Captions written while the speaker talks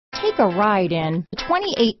Take a ride in the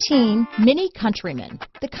 2018 Mini Countryman.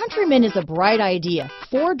 The Countryman is a bright idea.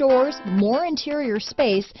 4 doors, more interior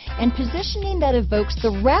space, and positioning that evokes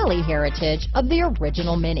the rally heritage of the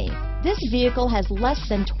original Mini. This vehicle has less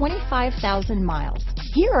than 25,000 miles.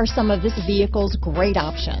 Here are some of this vehicle's great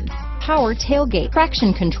options: power tailgate,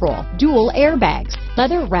 traction control, dual airbags,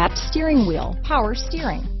 leather-wrapped steering wheel, power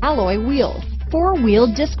steering, alloy wheels,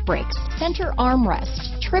 4-wheel disc brakes, center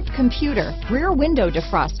armrest, trip computer, rear window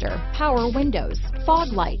defroster, power windows, fog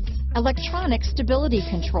lights, electronic stability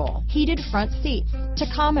control, heated front seats,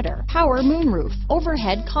 tachometer, power moonroof,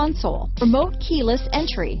 overhead console, remote keyless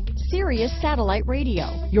entry, Sirius satellite radio.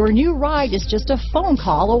 Your new ride is just a phone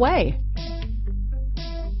call away.